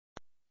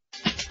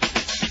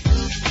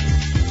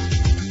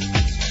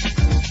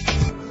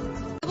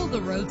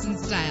off-roads in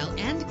style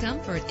and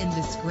comfort in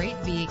this great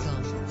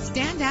vehicle.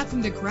 Stand out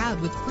from the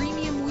crowd with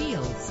premium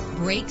wheels.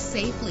 Brake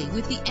safely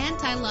with the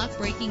anti-lock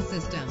braking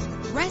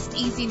system. Rest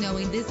easy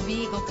knowing this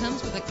vehicle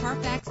comes with a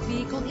Carfax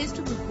Vehicle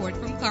History Report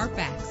from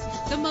Carfax,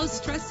 the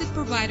most trusted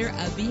provider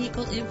of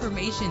vehicle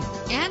information.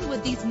 And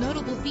with these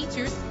notable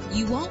features,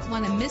 you won't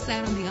want to miss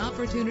out on the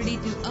opportunity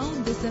to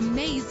own this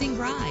amazing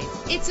ride.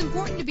 It's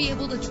important to be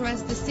able to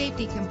trust the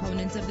safety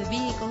components of the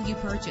vehicle you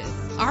purchase.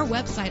 Our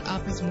website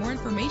offers more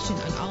information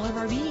on all of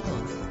our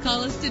vehicles.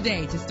 Call us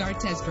today to start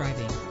test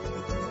driving.